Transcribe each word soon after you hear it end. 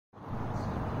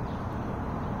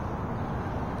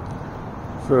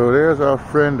So there's our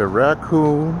friend the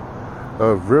Raccoon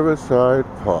of Riverside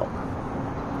Park.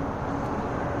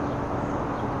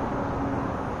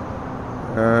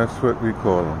 That's what we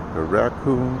call him, the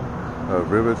Raccoon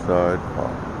of Riverside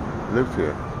Park. Lives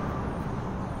here.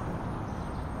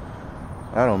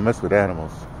 I don't mess with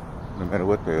animals, no matter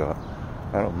what they are.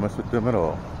 I don't mess with them at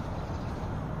all.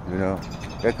 You know,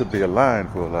 that could be a lion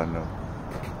for all I know.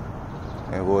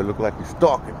 And boy, it look like he's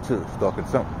stalking too, stalking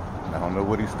something. I don't know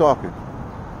what he's stalking.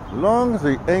 As long as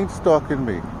he ain't stalking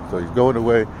me. So he's going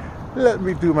away. Let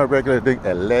me do my regular thing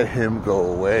and let him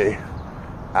go away.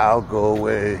 I'll go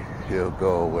away. He'll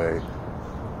go away.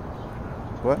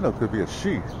 Well, I know it could be a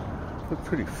she. Looks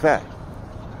pretty fat.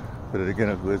 But then again,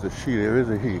 if there's a she, there is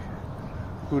a he.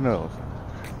 Who knows?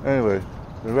 Anyway,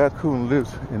 the raccoon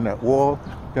lives in that wall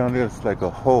down there. It's like a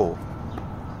hole.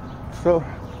 So,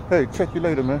 hey, check you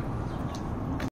later, man.